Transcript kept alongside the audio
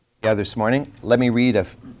together this morning. Let me read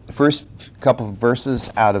the first couple of verses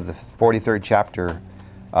out of the 43rd chapter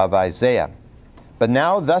of Isaiah. But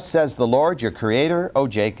now thus says the Lord, your Creator, O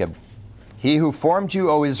Jacob, He who formed you,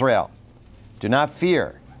 O Israel, do not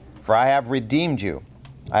fear, for I have redeemed you.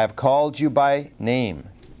 I have called you by name.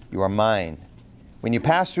 You are mine. When you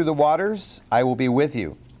pass through the waters, I will be with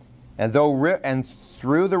you, and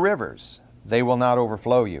through the rivers, they will not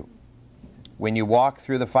overflow you. When you walk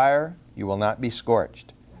through the fire, you will not be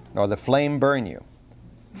scorched, nor the flame burn you.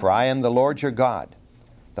 For I am the Lord your God,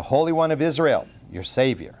 the Holy One of Israel, your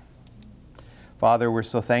Savior. Father, we're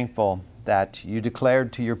so thankful that you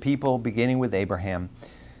declared to your people, beginning with Abraham,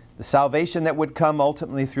 the salvation that would come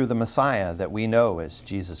ultimately through the Messiah that we know as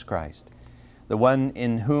Jesus Christ, the one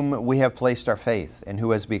in whom we have placed our faith and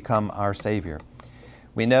who has become our Savior.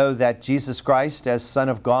 We know that Jesus Christ, as Son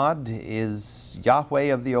of God, is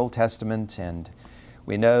Yahweh of the Old Testament, and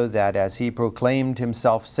we know that as He proclaimed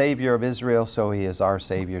Himself Savior of Israel, so He is our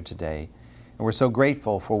Savior today. And we're so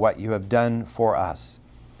grateful for what you have done for us.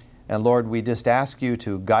 And Lord, we just ask you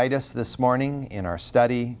to guide us this morning in our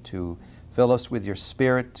study, to fill us with your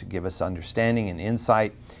Spirit, to give us understanding and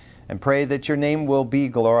insight, and pray that your name will be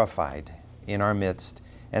glorified in our midst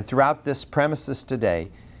and throughout this premises today,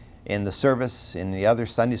 in the service, in the other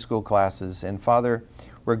Sunday school classes. And Father,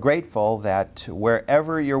 we're grateful that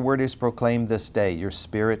wherever your word is proclaimed this day, your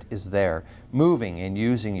Spirit is there, moving and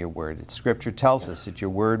using your word. Scripture tells us that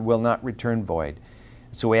your word will not return void.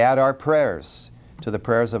 So we add our prayers to the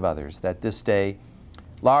prayers of others, that this day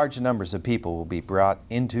large numbers of people will be brought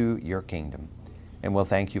into your kingdom. And we'll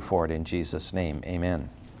thank you for it in Jesus' name. Amen.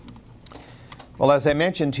 Well, as I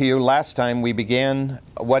mentioned to you last time, we began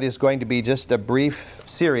what is going to be just a brief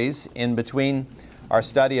series in between our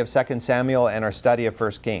study of 2 Samuel and our study of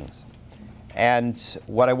 1 Kings. And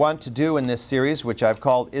what I want to do in this series, which I've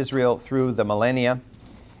called Israel Through the Millennia,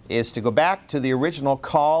 is to go back to the original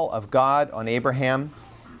call of God on Abraham,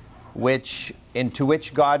 into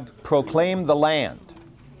which God proclaimed the land,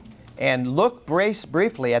 and look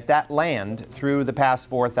briefly at that land through the past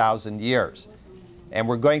 4,000 years. And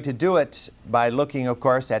we're going to do it by looking, of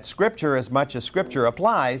course, at Scripture as much as Scripture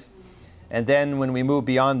applies. And then when we move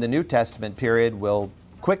beyond the New Testament period, we'll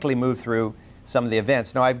quickly move through some of the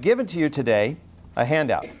events. Now, I've given to you today a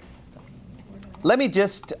handout. Let me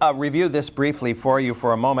just review this briefly for you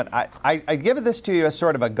for a moment. I give this to you as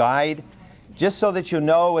sort of a guide, just so that you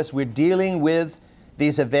know, as we're dealing with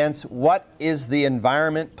these events, what is the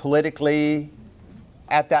environment politically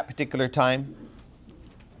at that particular time.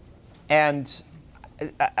 And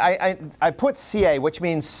I put CA, which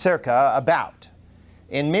means circa, about.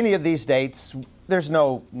 In many of these dates, there's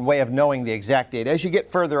no way of knowing the exact date. As you get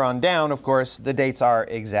further on down, of course, the dates are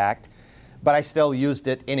exact, but I still used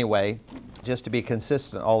it anyway, just to be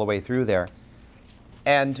consistent all the way through there.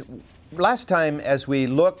 And last time, as we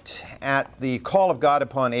looked at the call of God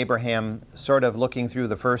upon Abraham, sort of looking through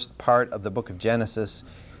the first part of the book of Genesis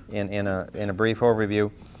in a brief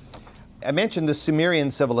overview, I mentioned the Sumerian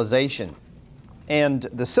civilization. And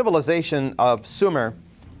the civilization of Sumer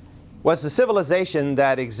was the civilization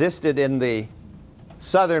that existed in the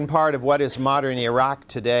southern part of what is modern Iraq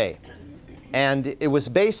today. And it was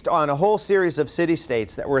based on a whole series of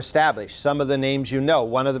city-states that were established. Some of the names you know.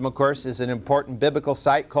 One of them, of course, is an important biblical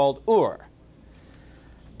site called Ur.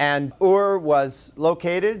 And Ur was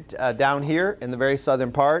located down here in the very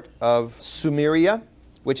southern part of Sumeria,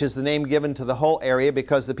 which is the name given to the whole area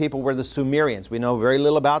because the people were the Sumerians. We know very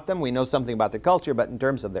little about them. We know something about the culture, but in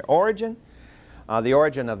terms of their origin, the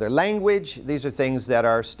origin of their language, these are things that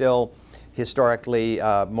are still historically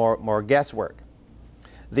more guesswork.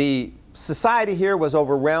 The society here was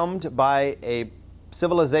overwhelmed by a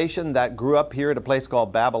civilization that grew up here at a place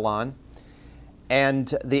called Babylon.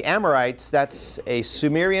 And the Amorites, that's a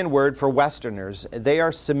Sumerian word for Westerners. They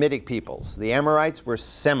are Semitic peoples. The Amorites were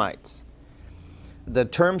Semites. The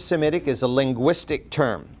term Semitic is a linguistic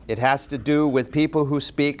term. It has to do with people who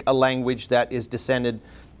speak a language that is descended,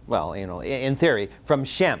 well, in theory, from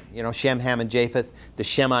Shem. Shem, Ham, and Japheth, the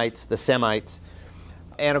Shemites, the Semites.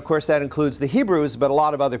 And of course that includes the Hebrews, but a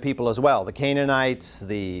lot of other people as well. The Canaanites,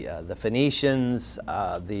 the Phoenicians,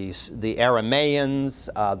 the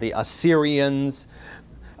Aramaeans, the Assyrians.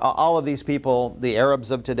 All of these people, the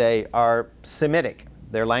Arabs of today, are Semitic.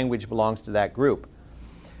 Their language belongs to that group.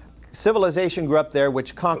 Civilization grew up there,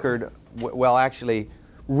 which conquered, actually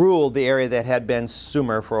ruled the area that had been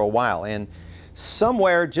Sumer for a while. And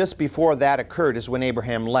somewhere just before that occurred is when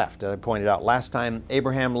Abraham left. I pointed out last time,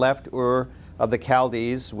 Abraham left Ur of the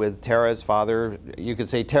Chaldees with Terah as father. You could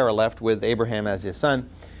say Terah left with Abraham as his son,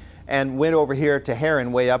 and went over here to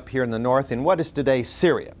Haran, way up here in the north, in what is today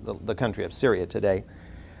Syria, the country of Syria today.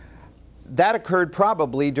 that occurred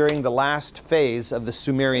probably during the last phase of the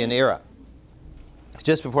Sumerian era,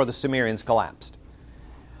 just before the Sumerians collapsed.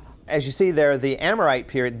 As you see there, the Amorite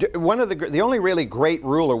period, the only really great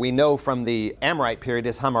ruler we know from the Amorite period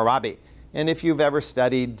is Hammurabi. And if you've ever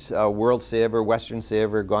studied World Civ or Western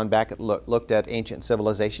Civ or gone back and looked at ancient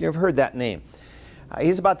civilization, you've heard that name.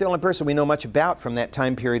 He's about the only person we know much about from that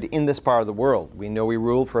time period in this part of the world. We know he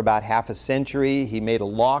ruled for about half a century. He made a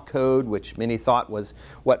law code, which many thought was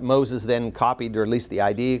what Moses then copied, or at least the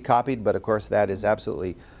idea copied, but of course that is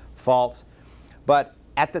absolutely false. But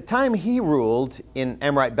at the time he ruled in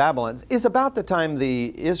Amorite Babylon is about the time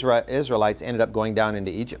the Israelites ended up going down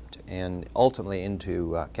into Egypt and ultimately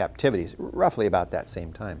into captivity, roughly about that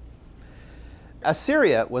same time.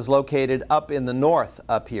 Assyria was located up in the north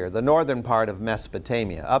up here, the northern part of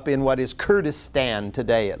Mesopotamia, up in what is Kurdistan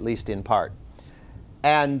today, at least in part.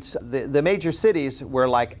 And the major cities were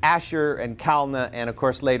like Ashur and Calneh and, of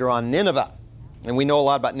course, later on Nineveh. And we know a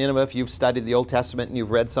lot about Nineveh. If you've studied the Old Testament and you've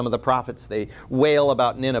read some of the prophets, they wail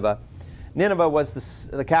about Nineveh. Nineveh was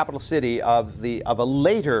the capital city of a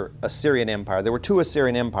later Assyrian empire. There were two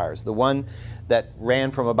Assyrian empires, the one that ran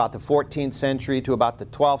from about the 14th century to about the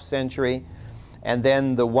 12th century, and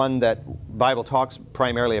then the one that Bible talks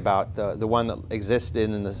primarily about, the one that existed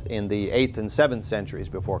in the 8th and 7th centuries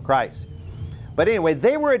before Christ. But anyway,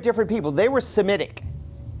 they were a different people. They were Semitic,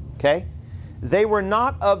 okay? They were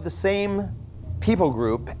not of the same people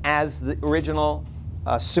group as the original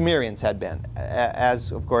Sumerians had been,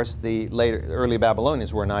 as, of course, the early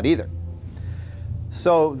Babylonians were not either.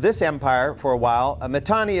 So this empire, for a while,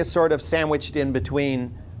 Mitanni is sort of sandwiched in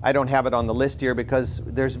between. I don't have it on the list here because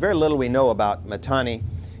there's very little we know about Mitanni.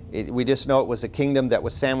 We just know it was a kingdom that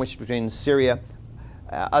was sandwiched between Assyria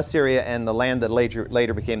and the land that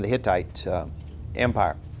later became the Hittite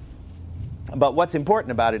Empire. But what's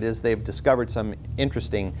important about it is they've discovered some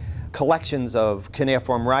interesting collections of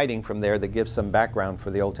cuneiform writing from there that gives some background for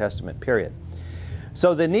the Old Testament period.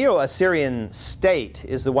 So the Neo-Assyrian state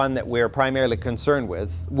is the one that we're primarily concerned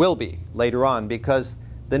with, will be later on, because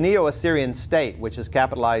the Neo-Assyrian state, which is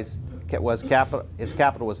its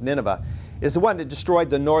capital was Nineveh, is the one that destroyed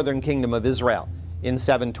the northern kingdom of Israel in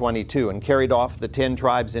 722 and carried off the 10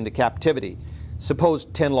 tribes into captivity.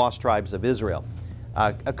 Supposed 10 lost tribes of Israel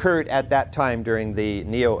occurred at that time during the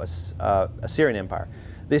Neo-Assyrian Empire.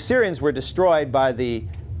 The Assyrians were destroyed by the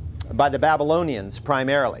Babylonians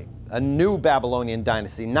primarily, a new Babylonian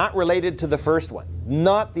dynasty, not related to the first one,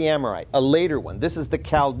 not the Amorite, a later one. This is the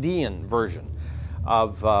Chaldean version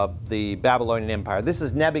of the Babylonian Empire. This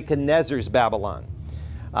is Nebuchadnezzar's Babylon.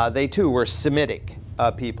 They too were Semitic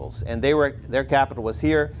peoples, and their capital was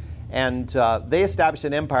here, and they established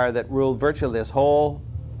an empire that ruled virtually this whole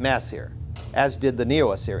mess here, as did the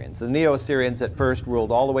Neo-Assyrians. The Neo-Assyrians at first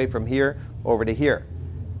ruled all the way from here over to here.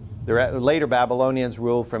 The later Babylonians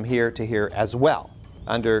ruled from here to here as well,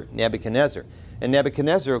 under Nebuchadnezzar. And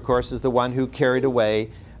Nebuchadnezzar, of course, is the one who carried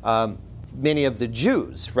away many of the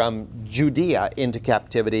Jews from Judea into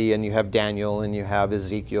captivity, and you have Daniel, and you have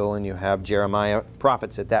Ezekiel, and you have Jeremiah,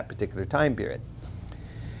 prophets at that particular time period.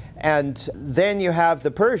 And then you have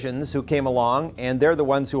the Persians who came along, and they're the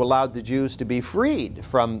ones who allowed the Jews to be freed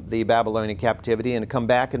from the Babylonian captivity and to come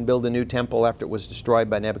back and build a new temple after it was destroyed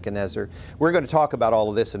by Nebuchadnezzar. We're going to talk about all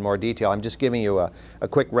of this in more detail. I'm just giving you a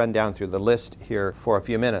quick rundown through the list here for a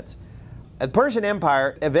few minutes. The Persian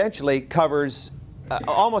Empire eventually covers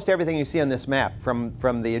almost everything you see on this map,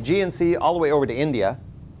 from the Aegean Sea all the way over to India,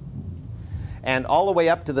 and all the way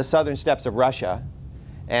up to the southern steppes of Russia,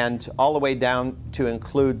 and all the way down to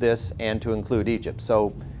include this and to include Egypt.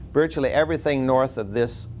 So virtually everything north of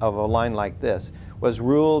a line like this was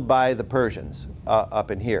ruled by the Persians up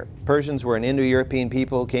in here. Persians were an Indo-European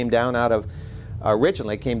people,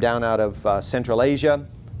 originally came down out of Central Asia.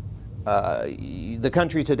 The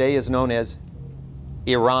country today is known as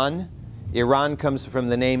Iran. Iran comes from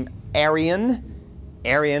the name Aryan.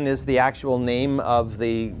 Aryan is the actual name of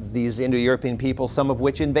these Indo-European people, some of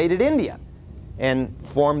which invaded India and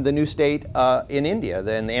formed the new state in India,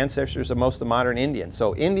 and the ancestors of most of the modern Indians.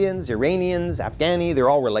 So Indians, Iranians, Afghani, they're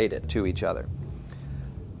all related to each other.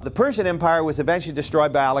 The Persian Empire was eventually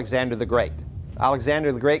destroyed by Alexander the Great.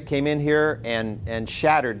 Alexander the Great came in here and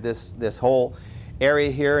shattered this whole area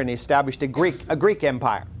here, and he established a Greek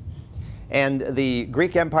empire. And the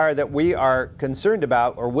Greek empire that we are concerned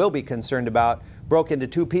about, or will be concerned about, broke into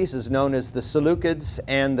two pieces known as the Seleucids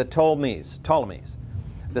and the Ptolemies.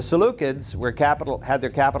 The Seleucids had their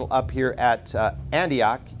capital up here at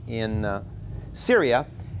Antioch in Syria,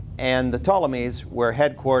 and the Ptolemies were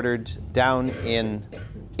headquartered down in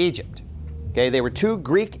Egypt. Okay, they were two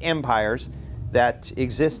Greek empires that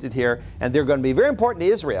existed here, and they're going to be very important to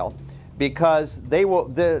Israel because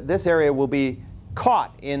this area will be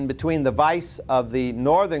caught in between the vice of the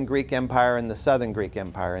northern Greek Empire and the southern Greek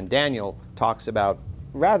Empire. And Daniel talks about,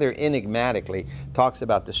 rather enigmatically, talks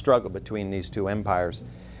about the struggle between these two empires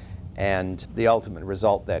and the ultimate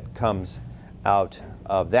result that comes out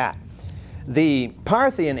of that. The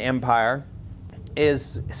Parthian Empire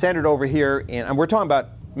is centered over here and we're talking about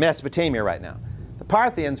Mesopotamia right now. The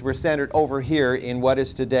Parthians were centered over here in what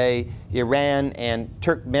is today Iran and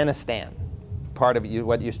Turkmenistan, part of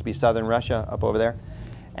what used to be southern Russia up over there.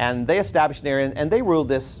 And they established an area, and they ruled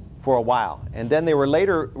this for a while. And then they were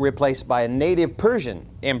later replaced by a native Persian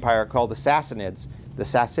empire called the Sassanids, the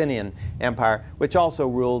Sassanian Empire, which also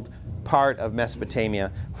ruled part of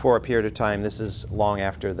Mesopotamia for a period of time. This is long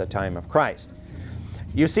after the time of Christ.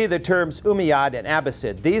 You see the terms Umayyad and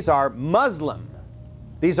Abbasid. These are Muslim.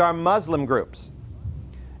 These are Muslim groups.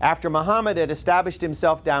 After Muhammad had established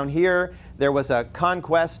himself down here, there was a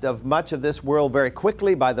conquest of much of this world very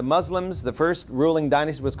quickly by the Muslims. The first ruling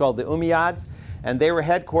dynasty was called the Umayyads, and they were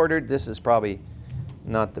headquartered. This is probably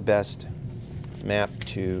not the best map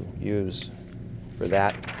to use for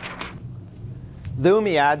that. The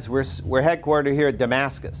Umayyads were headquartered here at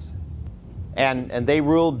Damascus, and they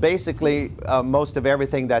ruled basically most of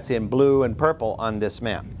everything that's in blue and purple on this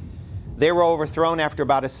map. They were overthrown after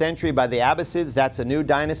about a century by the Abbasids. That's a new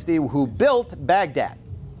dynasty who built Baghdad.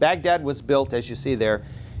 Baghdad was built, as you see there,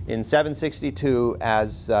 in 762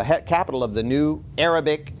 as capital of the new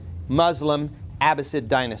Arabic Muslim Abbasid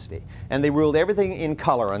dynasty. And they ruled everything in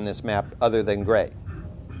color on this map other than gray.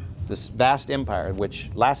 This vast empire,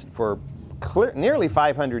 which lasted for nearly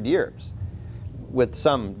 500 years, with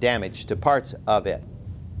some damage to parts of it.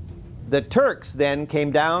 The Turks then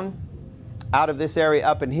came down out of this area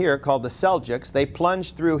up in here called the Seljuks. They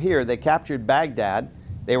plunged through here. They captured Baghdad.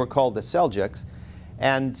 They were called the Seljuks.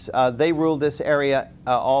 And they ruled this area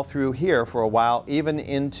all through here for a while, even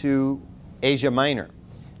into Asia Minor,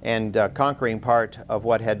 and conquering part of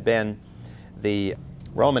what had been the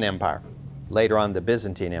Roman Empire, later on the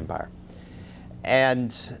Byzantine Empire.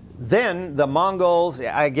 And then the Mongols,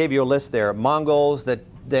 I gave you a list there, Mongols, then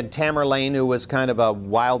Tamerlane, who was kind of a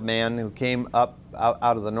wild man who came up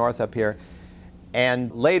out of the north up here,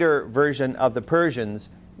 and later version of the Persians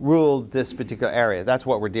ruled this particular area. That's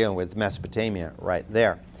what we're dealing with, Mesopotamia right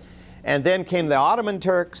there. And then came the Ottoman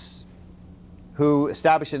Turks, who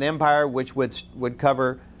established an empire which would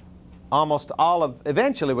cover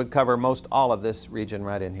eventually would cover most all of this region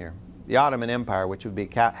right in here. The Ottoman Empire, which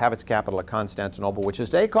would have its capital at Constantinople, which is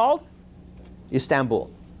today called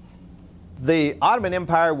Istanbul. The Ottoman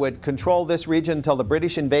Empire would control this region until the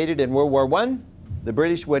British invaded in World War I. The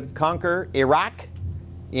British would conquer Iraq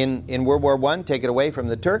in World War I, take it away from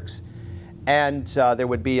the Turks, and there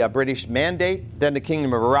would be a British mandate. Then the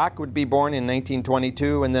Kingdom of Iraq would be born in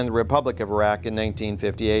 1922, and then the Republic of Iraq in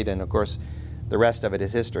 1958, and of course the rest of it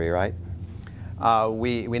is history, right?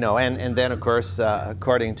 We know, and then of course,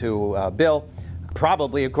 according to Bill,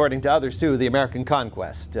 probably according to others too, the American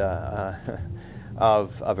conquest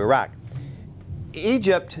of Iraq.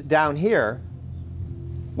 Egypt down here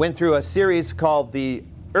went through a series called the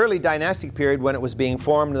early dynastic period, when it was being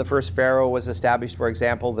formed and the first pharaoh was established, for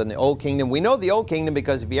example. Then the Old Kingdom. We know the Old Kingdom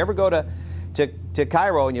because if you ever go to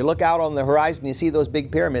Cairo and you look out on the horizon, you see those big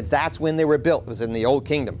pyramids. That's when they were built. It was in the Old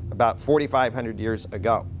Kingdom about 4,500 years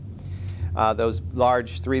ago. Those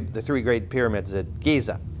large the three great pyramids at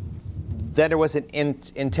Giza. Then there was an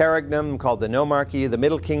interregnum called the Nomarchy. The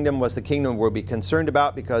Middle Kingdom was the kingdom we'll be concerned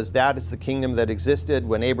about, because that is the kingdom that existed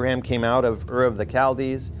when Abraham came out of Ur of the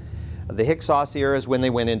Chaldees. The Hyksos era is when they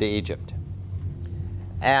went into Egypt.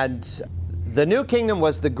 And the New Kingdom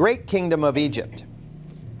was the great kingdom of Egypt.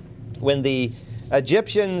 When the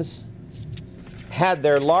Egyptians had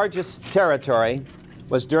their largest territory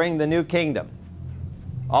was during the New Kingdom.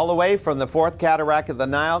 All the way from the fourth cataract of the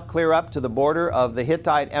Nile clear up to the border of the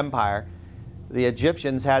Hittite Empire, the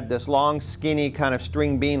Egyptians had this long, skinny, kind of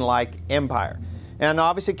string bean-like empire. And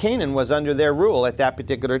obviously Canaan was under their rule at that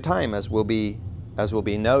particular time, as we'll be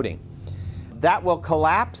noting. That will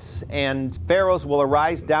collapse, and pharaohs will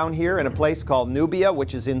arise down here in a place called Nubia,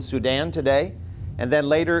 which is in Sudan today, and then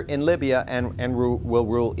later in Libya, and will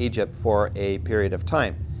rule Egypt for a period of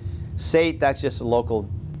time. Sate, that's just a local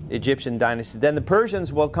Egyptian dynasty. Then the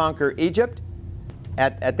Persians will conquer Egypt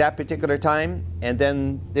at that particular time, and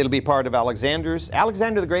then it'll be part of Alexander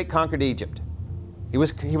the Great conquered Egypt. He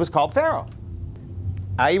was called Pharaoh.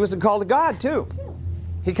 He was called a god too.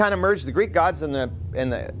 He kind of merged the Greek gods and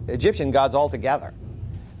the Egyptian gods all together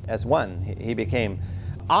as one. He became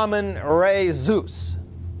Amun-Re Zeus,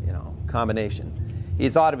 combination. He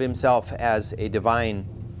thought of himself as a divine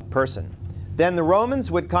person. Then the Romans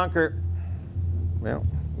would conquer Well,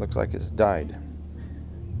 looks like it's died.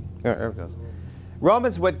 There it goes.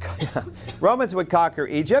 Romans would conquer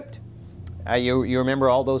Egypt. You remember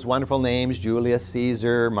all those wonderful names, Julius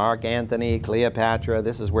Caesar, Mark Antony, Cleopatra.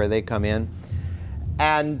 This is where they come in.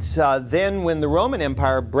 And then when the Roman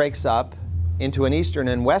Empire breaks up into an eastern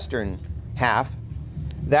and western half,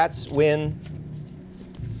 that's when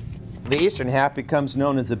the eastern half becomes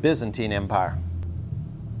known as the Byzantine Empire.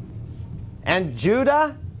 And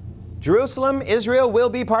Judah, Jerusalem, Israel will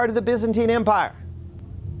be part of the Byzantine Empire,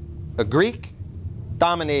 a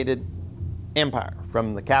Greek-dominated empire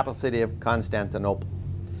from the capital city of Constantinople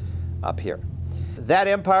up here. That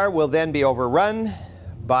empire will then be overrun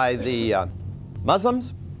by the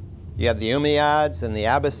Muslims. You have the Umayyads and the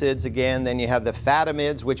Abbasids again. Then you have the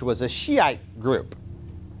Fatimids, which was a Shiite group.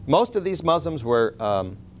 Most of these Muslims were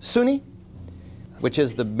Sunni, which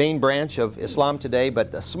is the main branch of Islam today,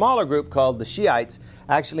 but a smaller group called the Shiites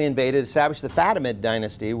actually invaded, established the Fatimid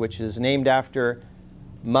dynasty, which is named after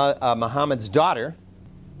Muhammad's daughter,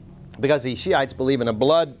 because the Shiites believe in a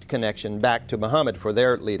blood connection back to Muhammad for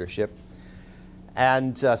their leadership.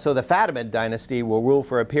 And so the Fatimid dynasty will rule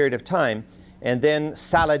for a period of time, and then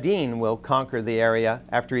Saladin will conquer the area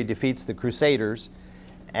after he defeats the Crusaders.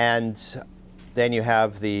 And then you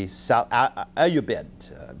have the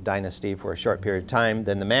Ayyubid dynasty for a short period of time.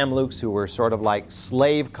 Then the Mamluks, who were sort of like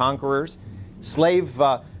slave conquerors, slave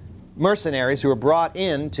mercenaries who were brought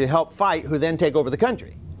in to help fight, who then take over the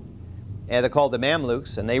country. And they're called the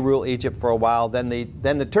Mamluks, and they rule Egypt for a while. Then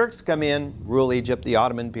the Turks come in, rule Egypt, the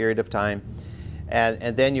Ottoman period of time.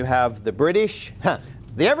 And then you have the British,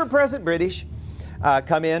 the ever-present British,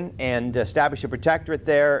 come in and establish a protectorate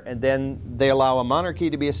there, and then they allow a monarchy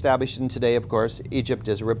to be established. And today, of course, Egypt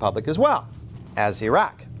is a republic as well as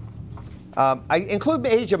Iraq. I include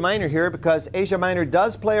Asia Minor here because Asia Minor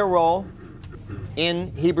does play a role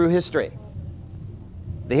in Hebrew history.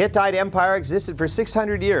 The Hittite Empire existed for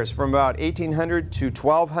 600 years, from about 1800 to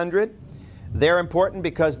 1200. They're important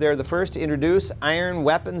because they're the first to introduce iron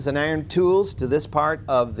weapons and iron tools to this part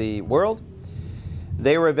of the world.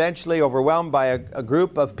 They were eventually overwhelmed by a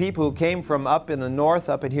group of people who came from up in the north,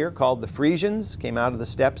 up in here, called the Frisians, came out of the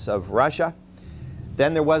steppes of Russia.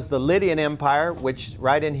 Then there was the Lydian Empire, which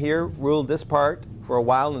right in here ruled this part for a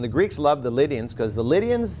while, and the Greeks loved the Lydians because the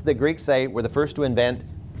Lydians, the Greeks say, were the first to invent,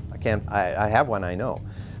 I have one I know,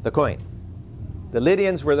 the coin. The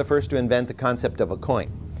Lydians were the first to invent the concept of a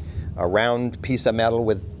coin, a round piece of metal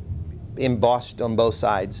with embossed on both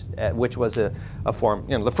sides, which was a form,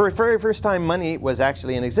 the very first time money was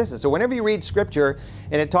actually in existence. So whenever you read scripture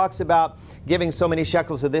and it talks about giving so many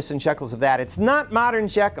shekels of this and shekels of that, it's not modern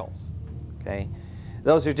shekels, okay?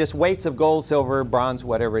 Those are just weights of gold, silver, bronze,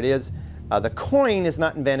 whatever it is. The coin is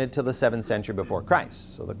not invented till the 7th century before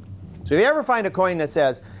Christ. So if you ever find a coin that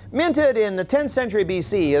says, minted in the 10th century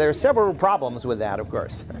BC, there are several problems with that, of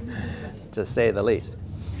course, to say the least.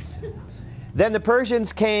 Then the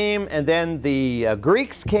Persians came, and then the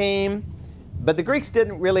Greeks came, but the Greeks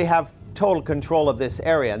didn't really have total control of this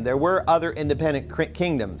area. And there were other independent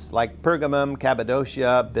kingdoms, like Pergamum,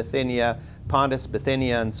 Cappadocia, Bithynia, Pontus,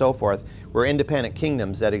 Bithynia, and so forth, were independent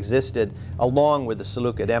kingdoms that existed along with the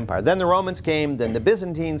Seleucid Empire. Then the Romans came, then the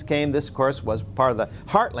Byzantines came. This, of course, was part of the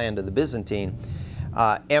heartland of the Byzantine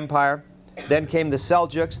Empire. Then came the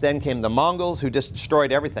Seljuks, then came the Mongols, who just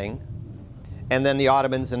destroyed everything. And then the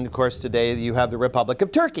Ottomans, and of course today you have the Republic of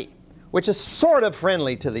Turkey, which is sort of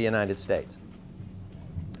friendly to the United States.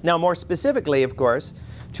 Now, more specifically, of course,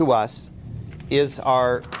 to us is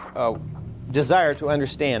our desire to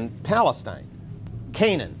understand Palestine,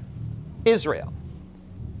 Canaan, Israel.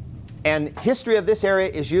 And history of this area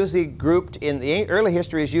is usually grouped in the early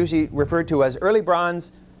history is usually referred to as early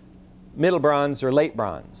bronze, middle bronze, or late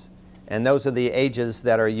bronze. And those are the ages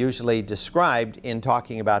that are usually described in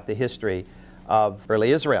talking about the history of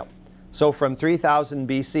early Israel. So from 3000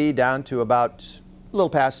 BC down to about a little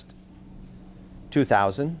past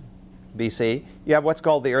 2000 BC, you have what's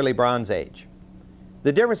called the early Bronze Age.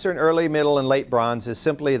 The difference in early, middle, and late bronze is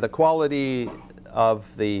simply the quality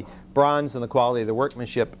of the bronze and the quality of the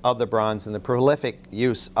workmanship of the bronze and the prolific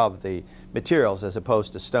use of the materials as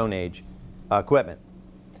opposed to Stone Age equipment.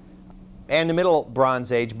 And the Middle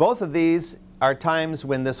Bronze Age, both of these are times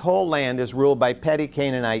when this whole land is ruled by petty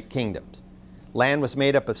Canaanite kingdoms. Land was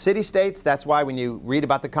made up of city-states. That's why when you read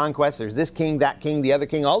about the conquest, there's this king, that king, the other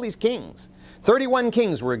king, all these kings. 31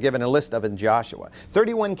 kings were given a list of in Joshua.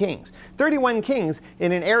 31 kings. 31 kings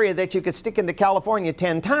in an area that you could stick into California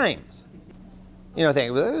 10 times. You know,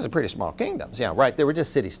 think, well, those are pretty small kingdoms. Yeah, right, they were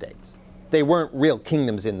just city-states. They weren't real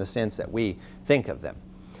kingdoms in the sense that we think of them.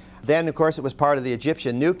 Then, of course, it was part of the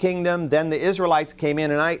Egyptian New Kingdom. Then the Israelites came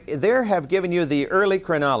in, and I there have given you the early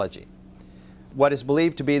chronology, what is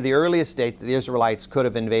believed to be the earliest date that the Israelites could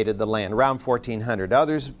have invaded the land, around 1400.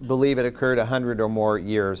 Others believe it occurred 100 or more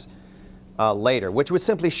years later, which would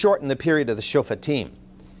simply shorten the period of the Shophatim.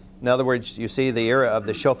 In other words, you see the era of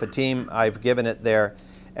the Shophatim, I've given it there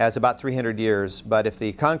as about 300 years, but if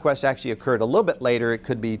the conquest actually occurred a little bit later, it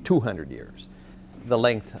could be 200 years, the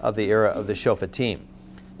length of the era of the Shophatim.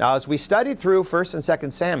 Now, as we studied through 1st and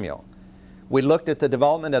 2nd Samuel, we looked at the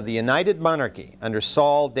development of the united monarchy under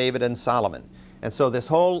Saul, David, and Solomon. And so this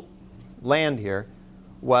whole land here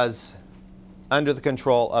was under the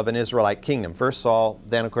control of an Israelite kingdom. First Saul,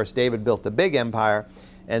 then of course David built the big empire,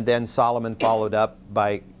 and then Solomon followed up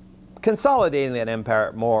by consolidating that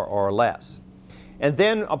empire more or less. And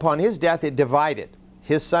then upon his death it divided.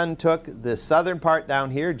 His son took the southern part down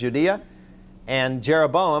here, Judea, and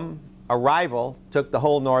Jeroboam, a rival, took the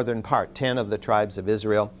whole northern part. 10 of the tribes of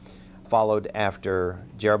Israel followed after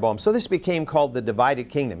Jeroboam. So this became called the divided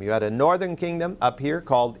kingdom. You had a northern kingdom up here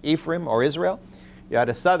called Ephraim or Israel. You had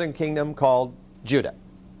a southern kingdom called Judah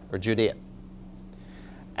or Judea.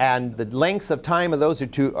 And the lengths of time of those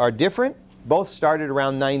two are different. Both started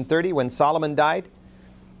around 930 when Solomon died.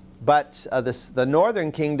 But the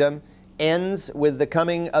northern kingdom ends with the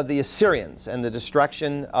coming of the Assyrians and the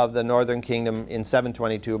destruction of the northern kingdom in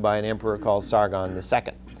 722 by an emperor called Sargon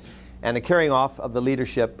II, and the carrying off of the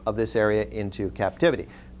leadership of this area into captivity.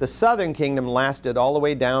 The southern kingdom lasted all the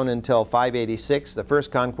way down until 586. The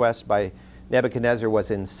first conquest by Nebuchadnezzar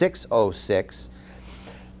was in 606,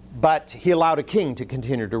 but he allowed a king to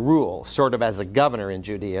continue to rule, sort of as a governor in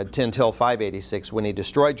Judea, until 586, when he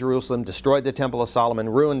destroyed Jerusalem, destroyed the Temple of Solomon,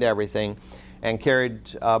 ruined everything, and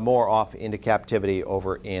carried more off into captivity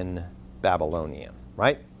over in Babylonia,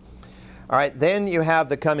 right? All right, then you have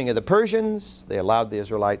the coming of the Persians. They allowed the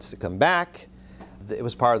Israelites to come back. It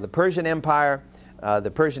was part of the Persian Empire.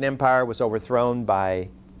 The Persian Empire was overthrown by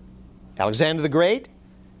Alexander the Great.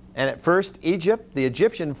 And at first, Egypt, the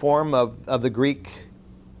Egyptian form of the Greek,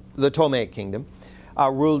 the Ptolemaic kingdom,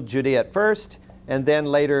 ruled Judea at first. And then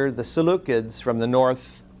later, the Seleucids from the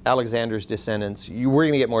north, Alexander's descendants. We're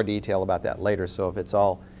going to get more detail about that later, so if it's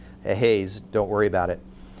all a haze, don't worry about it.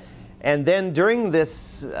 And then during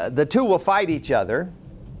this, the two will fight each other,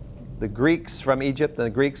 the Greeks from Egypt and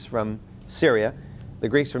the Greeks from Syria. The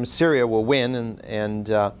Greeks from Syria will win and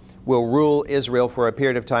will rule Israel for a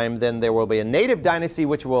period of time. Then there will be a native dynasty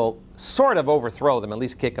which will sort of overthrow them, at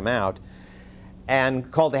least kick them out,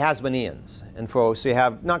 and called the Hasmoneans. And so you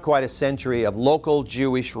have not quite a century of local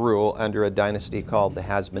Jewish rule under a dynasty called the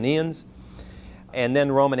Hasmoneans. And then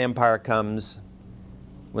the Roman Empire comes.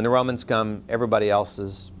 When the Romans come, everybody else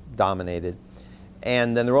is dominated.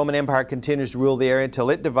 And then the Roman Empire continues to rule the area until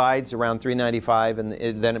it divides around 395,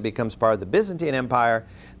 and then it becomes part of the Byzantine Empire.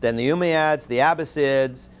 Then the Umayyads, the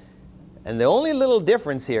Abbasids. And the only little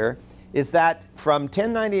difference here is that from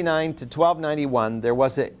 1099 to 1291, there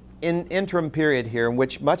was an interim period here in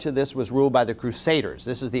which much of this was ruled by the Crusaders.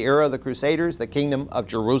 This is the era of the Crusaders, the Kingdom of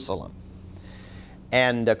Jerusalem.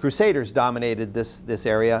 And Crusaders dominated this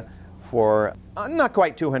area for not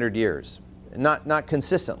quite 200 years. Not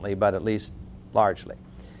consistently, but at least largely.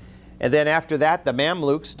 And then after that, the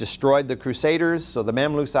Mamluks destroyed the Crusaders. So the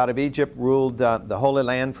Mamluks out of Egypt ruled the Holy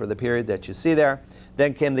Land for the period that you see there.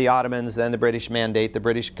 Then came the Ottomans, then the British Mandate. The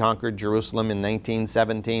British conquered Jerusalem in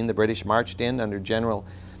 1917. The British marched in under General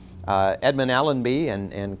Edmund Allenby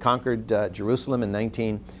and conquered Jerusalem in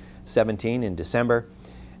 1917 in December.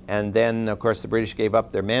 And then, of course, the British gave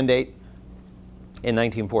up their mandate in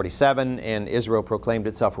 1947, and Israel proclaimed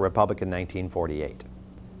itself a republic in 1948.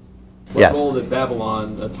 What role did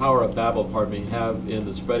Babylon, the Tower of Babel, have in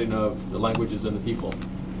the spreading of the languages and the people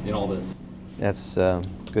in all this? That's a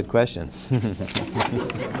good question.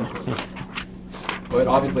 Well, it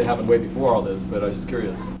obviously happened way before all this, but I'm just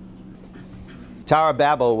curious. Tower of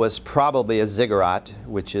Babel was probably a ziggurat,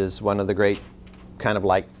 which is one of the great kind of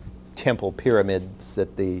like temple pyramids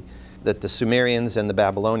that the Sumerians and the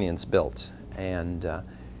Babylonians built. And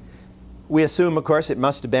we assume, of course, it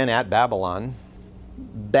must have been at Babylon.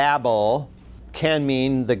 Babel can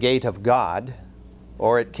mean the gate of God,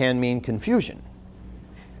 or it can mean confusion.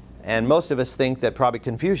 And most of us think that probably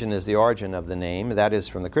confusion is the origin of the name. That is,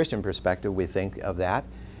 from the Christian perspective, we think of that.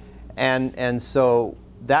 And so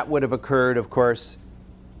that would have occurred, of course,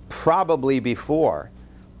 probably before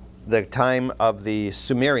the time of the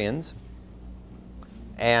Sumerians,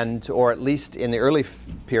 or at least in the early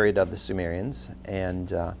period of the Sumerians.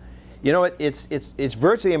 And you know, it's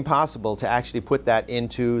virtually impossible to actually put that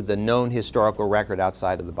into the known historical record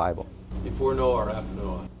outside of the Bible. Before Noah or after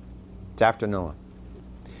Noah? It's after Noah.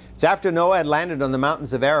 It's after Noah had landed on the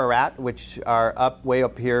mountains of Ararat, which are way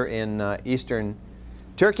up here in eastern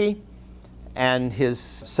Turkey. And his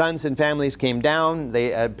sons and families came down.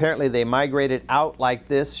 Apparently they migrated out like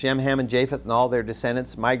this. Shem, Ham, and Japheth and all their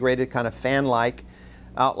descendants migrated kind of fan-like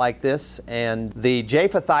out like this. And the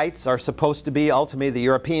Japhethites are supposed to be ultimately the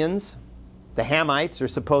Europeans. The Hamites are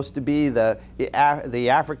supposed to be the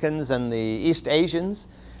Africans and the East Asians.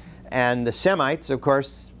 And the Semites, of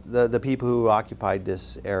course, the people who occupied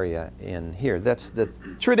this area in here. That's the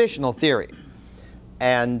traditional theory.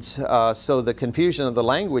 And so the confusion of the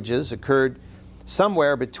languages occurred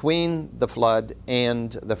somewhere between the flood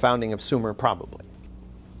and the founding of Sumer, probably.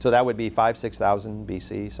 So that would be 5,000-6,000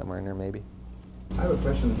 BC, somewhere in there maybe. I have a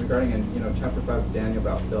question regarding chapter 5 of Daniel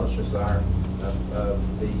about Belshazzar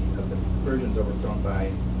of the Persians overthrown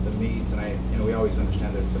by the Medes, and we always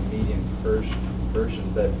understand that it's a Median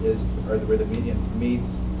version, but were the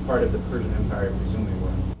Medes part of the Persian Empire? I presume they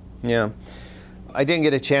were. Yeah. I didn't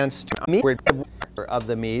get a chance to meet of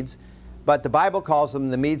the Medes, but the Bible calls them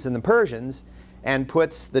the Medes and the Persians and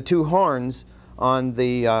puts the two horns on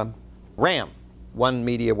the ram, one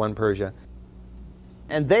Media, one Persia.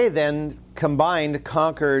 And they then combined,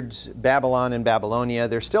 conquered Babylon and Babylonia.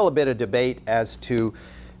 There's still a bit of debate as to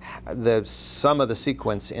some of the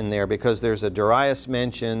sequence in there, because there's a Darius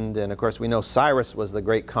mentioned, and of course we know Cyrus was the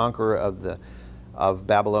great conqueror of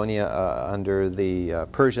Babylonia under the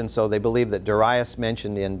Persians, so they believe that Darius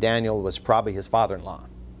mentioned in Daniel was probably his father-in-law.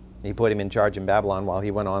 He put him in charge in Babylon while he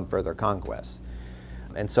went on further conquests.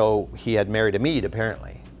 And so he had married a Mede,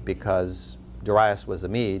 apparently, because Darius was a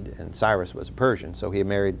Mede and Cyrus was a Persian, so he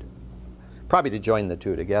married probably to join the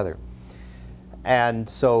two together. And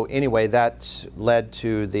so anyway, that led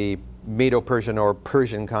to the Medo-Persian or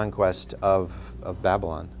Persian conquest of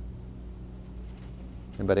Babylon.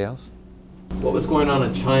 Anybody else? What was going on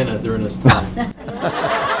in China during this time?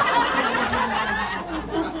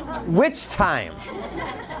 Which time?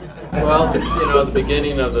 Well, at the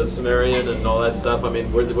beginning of the Sumerian and all that stuff. I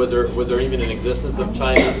mean, was there even an existence of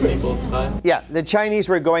Chinese people at the time? Yeah, the Chinese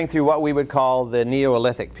were going through what we would call the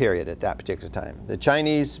Neolithic period at that particular time. The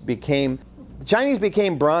Chinese became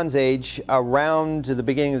Bronze Age around the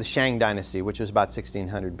beginning of the Shang Dynasty, which was about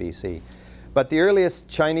 1600 BC. But the earliest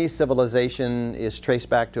Chinese civilization is traced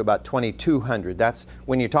back to about 2200. That's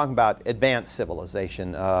when you're talking about advanced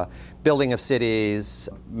civilization, building of cities,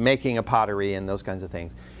 making of pottery, and those kinds of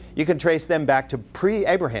things. You can trace them back to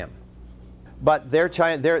pre-Abraham. But their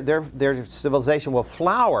civilization will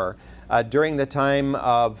flower during the time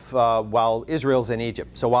of while Israel's in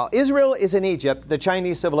Egypt. So while Israel is in Egypt, the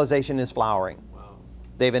Chinese civilization is flowering. Wow.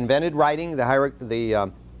 They've invented writing,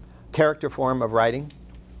 the character form of writing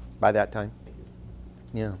by that time.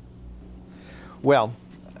 Yeah. Well,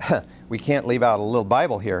 we can't leave out a little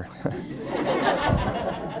Bible here.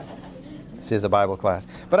 This is a Bible class.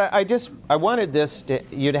 But I wanted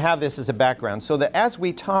you to have this as a background so that as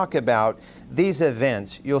we talk about these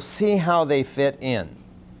events, you'll see how they fit in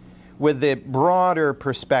with the broader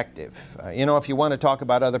perspective. If you want to talk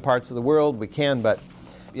about other parts of the world, we can, but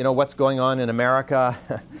what's going on in America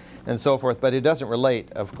and so forth. But it doesn't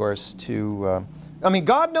relate, of course, to...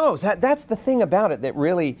 God knows. That's the thing about it that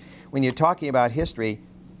really, when you're talking about history,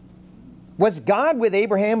 was God with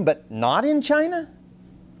Abraham but not in China?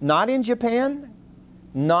 Not in Japan?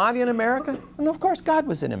 Not in America? And of course God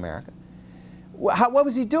was in America. What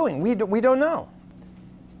was he doing? We don't know.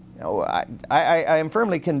 I am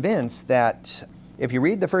firmly convinced that if you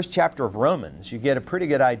read the first chapter of Romans, you get a pretty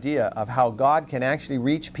good idea of how God can actually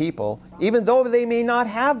reach people, even though they may not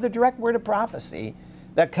have the direct word of prophecy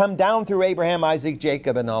that come down through Abraham, Isaac,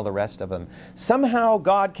 Jacob, and all the rest of them. Somehow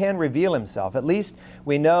God can reveal himself. At least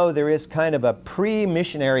we know there is kind of a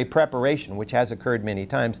pre-missionary preparation, which has occurred many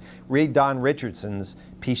times. Read Don Richardson's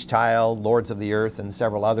Peace Child, Lords of the Earth, and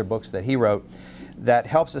several other books that he wrote that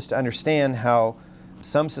helps us to understand how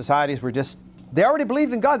some societies were they already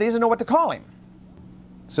believed in God, they didn't know what to call him.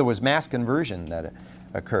 So it was mass conversion that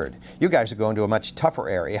occurred. You guys are going to a much tougher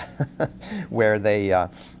area where they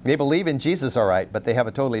believe in Jesus all right, but they have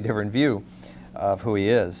a totally different view of who he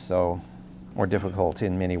is, so more difficult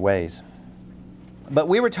in many ways. But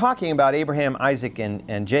we were talking about Abraham, Isaac,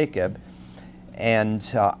 and Jacob, and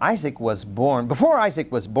Isaac was born. Before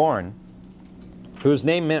Isaac was born, whose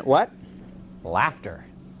name meant what? Laughter.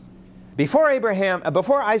 Before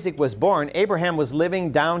Isaac was born, Abraham was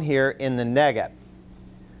living down here in the Negev,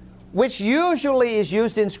 which usually is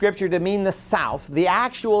used in Scripture to mean the south. The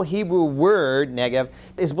actual Hebrew word, Negev,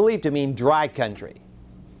 is believed to mean dry country.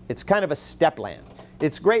 It's kind of a steppe land.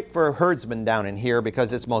 It's great for herdsmen down in here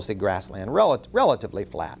because it's mostly grassland, relatively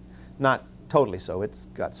flat. Not totally so. It's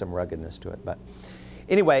got some ruggedness to it. But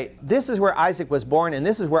Anyway, this is where Isaac was born, and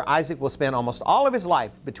this is where Isaac will spend almost all of his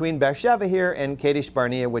life, between Beersheba here and Kadesh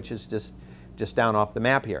Barnea, which is just down off the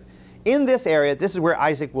map here. In this area, this is where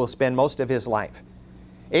Isaac will spend most of his life.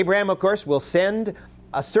 Abraham, of course, will send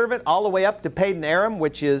a servant all the way up to Padan Aram,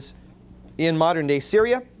 which is in modern-day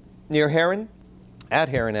Syria, near Haran, at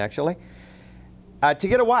Haran actually, to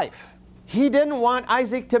get a wife. He didn't want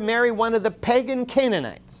Isaac to marry one of the pagan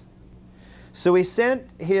Canaanites. So he sent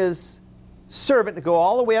his servant to go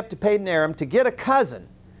all the way up to Padan Aram to get a cousin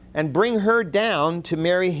and bring her down to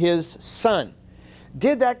marry his son.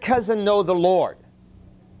 Did that cousin know the Lord?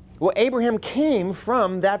 Well, Abraham came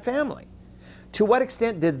from that family. To what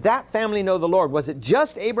extent did that family know the Lord? Was it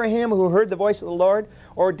just Abraham who heard the voice of the Lord,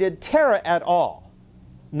 or did Terah at all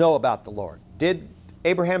know about the Lord? Did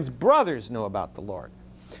Abraham's brothers know about the Lord?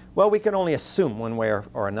 Well, we can only assume one way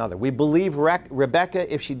or another. We believe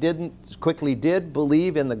Rebekah, if she quickly did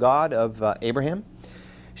believe in the God of Abraham.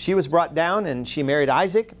 She was brought down and she married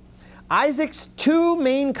Isaac. Isaac's two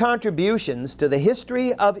main contributions to the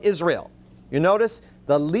history of Israel. You notice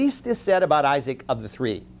the least is said about Isaac of the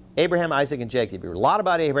three. Abraham, Isaac, and Jacob. A lot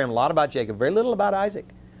about Abraham, a lot about Jacob, very little about Isaac.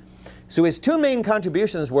 So his two main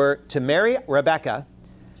contributions were to marry Rebekah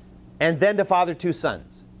and then to father two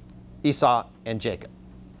sons, Esau and Jacob.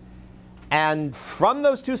 And from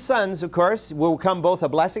those two sons, of course, will come both a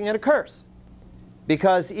blessing and a curse.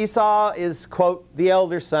 Because Esau is, quote, the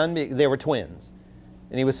elder son. They were twins.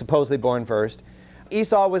 And he was supposedly born first.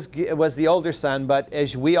 Esau was the older son, but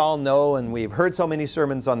as we all know, and we've heard so many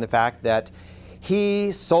sermons on the fact that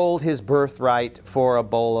he sold his birthright for a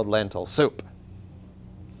bowl of lentil soup.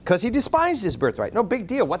 Because he despised his birthright. No big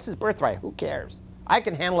deal. What's his birthright? Who cares? I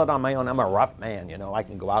can handle it on my own. I'm a rough man, you know. I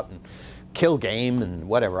can go out and kill game and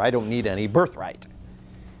whatever. I don't need any birthright.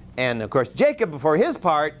 And of course, Jacob, for his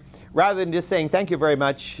part, rather than just saying thank you very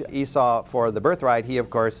much, Esau, for the birthright, he of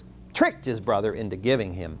course tricked his brother into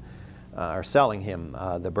giving him or selling him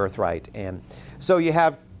the birthright. And so you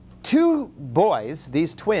have two boys,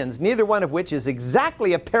 these twins, neither one of which is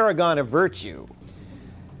exactly a paragon of virtue.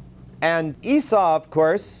 And Esau, of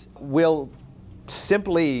course, will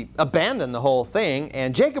simply abandon the whole thing,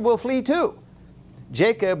 and Jacob will flee too.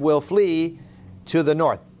 Jacob will flee to the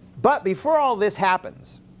north. But before all this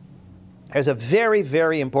happens, there's a very,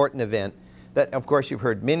 very important event that, of course, you've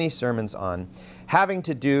heard many sermons on, having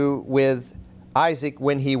to do with Isaac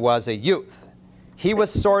when he was a youth. He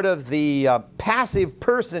was sort of the passive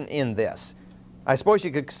person in this. I suppose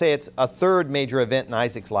you could say it's a third major event in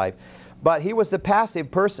Isaac's life. But he was the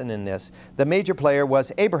passive person in this. The major player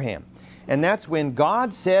was Abraham. And that's when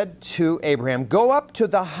God said to Abraham, go up to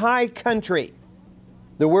the high country.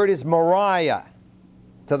 The word is Moriah,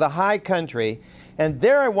 to the high country, and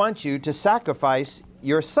there I want you to sacrifice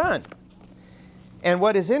your son. And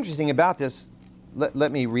what is interesting about this,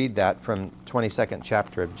 let me read that from 22nd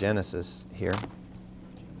chapter of Genesis here.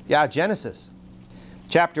 Yeah, Genesis,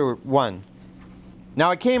 chapter 1.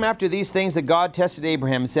 Now it came after these things that God tested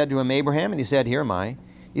Abraham and said to him, Abraham, and he said, here am I.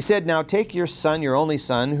 He said, now take your son, your only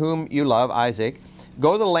son, whom you love, Isaac,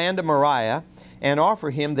 go to the land of Moriah, and offer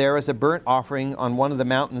him there as a burnt offering on one of the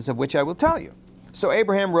mountains of which I will tell you. So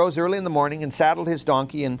Abraham rose early in the morning and saddled his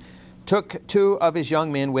donkey and took two of his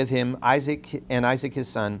young men with him, Isaac and Isaac his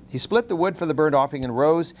son. He split the wood for the burnt offering and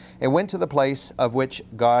rose and went to the place of which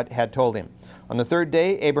God had told him. On the third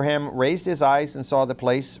day, Abraham raised his eyes and saw the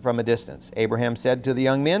place from a distance. Abraham said to the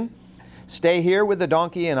young men, stay here with the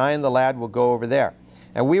donkey, and I and the lad will go over there,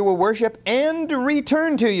 and we will worship and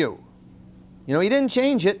return to you. You know, he didn't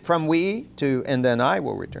change it from we to, and then I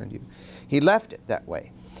will return to you. He left it that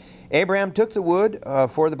way. Abraham took the wood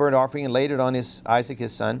for the burnt offering and laid it on Isaac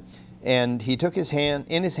his son, and he took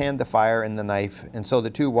in his hand the fire and the knife, and so the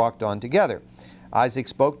two walked on together. Isaac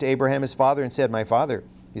spoke to Abraham his father and said, my father.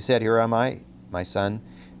 He said, here am I, my son.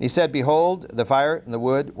 And he said, behold, the fire and the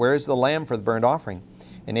wood, where is the lamb for the burnt offering?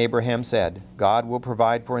 And Abraham said, God will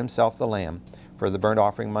provide for himself the lamb for the burnt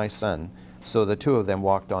offering, my son. So the two of them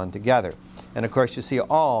walked on together. And of course, you see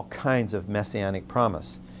all kinds of messianic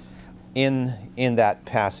promise in that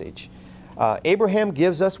passage. Abraham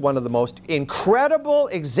gives us one of the most incredible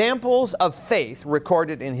examples of faith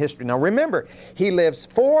recorded in history. Now remember, he lives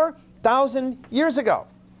 4,000 years ago.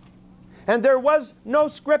 And there was no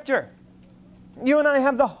scripture. You and I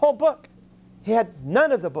have the whole book. He had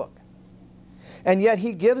none of the book. And yet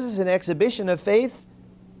he gives us an exhibition of faith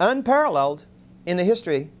unparalleled in the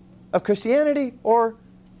history of Christianity or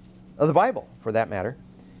of the Bible, for that matter.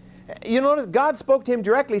 You notice God spoke to him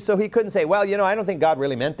directly, so he couldn't say, well, you know, I don't think God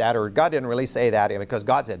really meant that, or God didn't really say that, because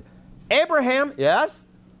God said, Abraham, yes,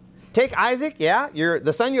 take Isaac, yeah,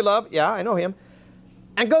 the son you love, yeah, I know him,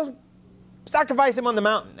 and go sacrifice him on the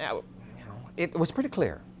mountain. Now, it was pretty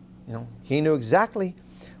clear. He knew exactly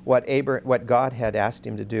what God had asked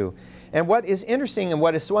him to do. And what is interesting and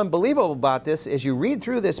what is so unbelievable about this, as you read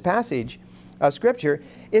through this passage of Scripture,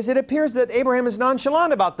 is it appears that Abraham is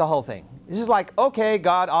nonchalant about the whole thing. He's just like, okay,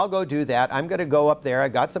 God, I'll go do that. I'm going to go up there. I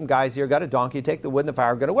got some guys here, got a donkey, take the wood and the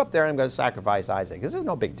fire. I'm going to go up there and I'm going to sacrifice Isaac. This is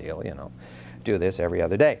no big deal, Do this every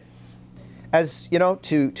other day. As,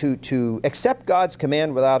 to accept God's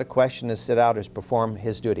command without a question is sit out is perform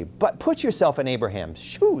his duty. But put yourself in Abraham's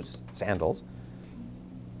shoes, sandals.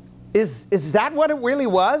 Is that what it really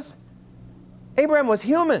was? Abraham was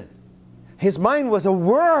human. His mind was a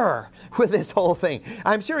whir with this whole thing.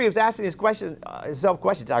 I'm sure he was asking himself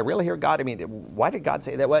questions. Did I really hear God? I mean, why did God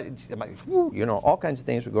say that? All kinds of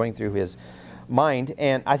things were going through his mind.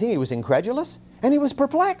 And I think he was incredulous and he was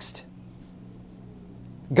perplexed.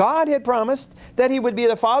 God had promised that he would be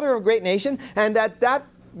the father of a great nation and that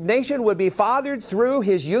nation would be fathered through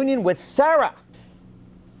his union with Sarah.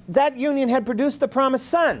 That union had produced the promised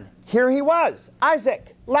son. Here he was,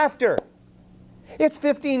 Isaac, laughter. It's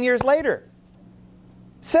 15 years later.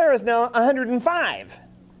 Sarah's now 105.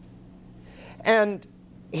 And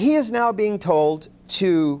he is now being told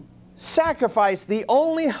to sacrifice the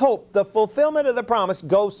only hope, the fulfillment of the promise,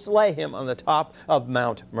 go slay him on the top of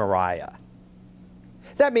Mount Moriah.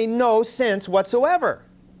 That made no sense whatsoever.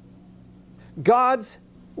 God's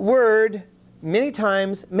word many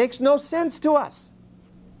times makes no sense to us.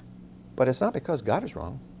 But it's not because God is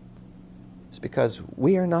wrong. It's because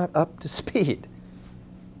we are not up to speed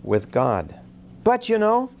with God. But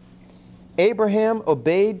Abraham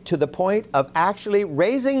obeyed to the point of actually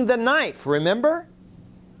raising the knife, remember?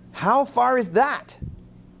 How far is that?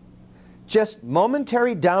 Just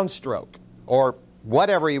momentary downstroke, or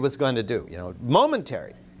whatever he was going to do,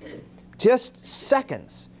 momentary. Just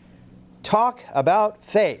seconds. Talk about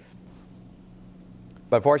faith.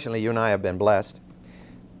 But fortunately, you and I have been blessed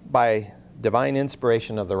by divine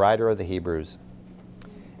inspiration of the writer of the Hebrews.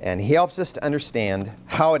 And he helps us to understand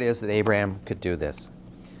how it is that Abraham could do this.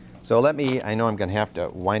 So I know I'm going to have to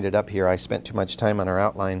wind it up here. I spent too much time on our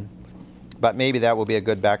outline. But maybe that will be a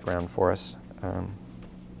good background for us.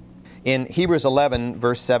 In Hebrews 11,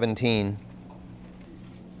 verse 17,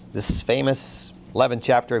 this famous 11th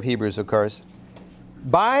chapter of Hebrews, of course.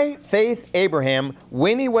 By faith Abraham,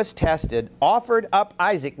 when he was tested, offered up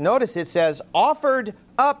Isaac. Notice it says, offered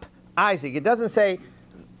up Isaac. It doesn't say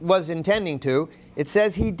was intending to. It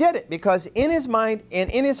says he did it because in his mind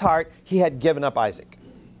and in his heart, he had given up Isaac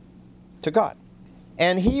to God.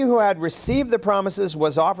 And he who had received the promises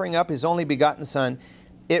was offering up his only begotten son.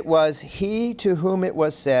 It was he to whom it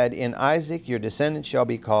was said, in Isaac your descendants shall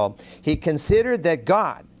be called. He considered that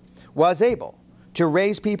God was able to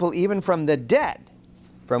raise people even from the dead,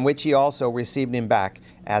 from which he also received him back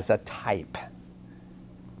as a type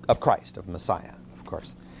of Christ, of Messiah, of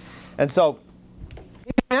course. And so,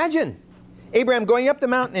 imagine Abraham going up the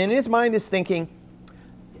mountain and in his mind is thinking,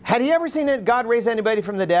 had he ever seen God raise anybody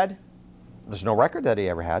from the dead? There's no record that he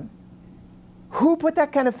ever had. Who put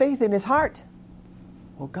that kind of faith in his heart?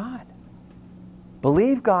 Well, God.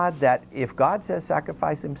 Believe God that if God says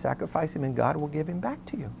sacrifice him, and God will give him back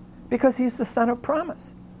to you. Because he's the son of promise.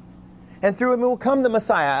 And through him will come the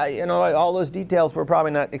Messiah. All those details were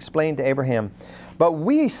probably not explained to Abraham. But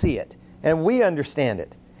we see it, and we understand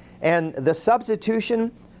it. And the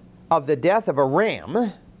substitution of the death of a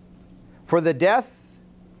ram for the death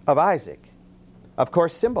of Isaac, of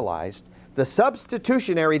course, symbolized the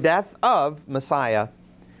substitutionary death of Messiah,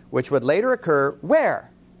 which would later occur where?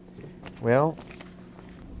 Well,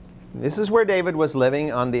 this is where David was living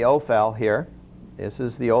on the Ophel here. This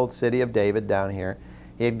is the old city of David down here.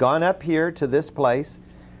 He had gone up here to this place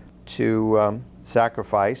to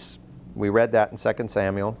sacrifice. We read that in 2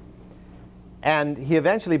 Samuel. And he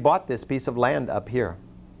eventually bought this piece of land up here.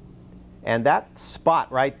 And that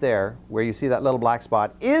spot right there, where you see that little black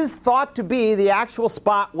spot, is thought to be the actual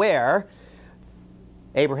spot where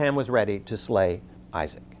Abraham was ready to slay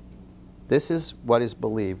Isaac. This is what is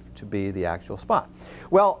believed to be the actual spot.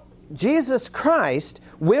 Well, Jesus Christ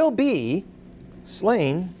will be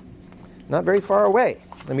slain not very far away.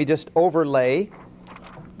 Let me just overlay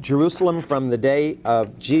Jerusalem from the day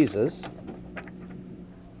of Jesus.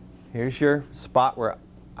 Here's your spot where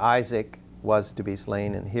Isaac was to be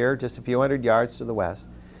slain, and here, just a few hundred yards to the west,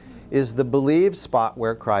 is the believed spot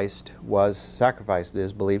where Christ was sacrificed. It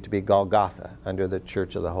is believed to be Golgotha, under the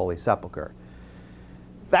Church of the Holy Sepulchre.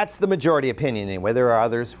 That's the majority opinion anyway. There are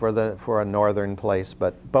others for a northern place,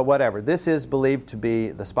 but whatever. This is believed to be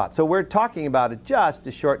the spot. So we're talking about it just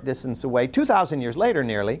a short distance away, 2,000 years later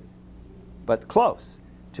nearly, but close.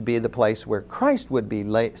 to be the place where Christ would be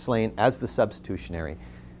slain as the substitutionary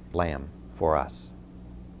lamb for us.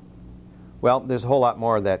 Well, there's a whole lot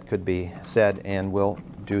more that could be said, and we'll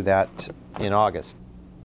do that in August.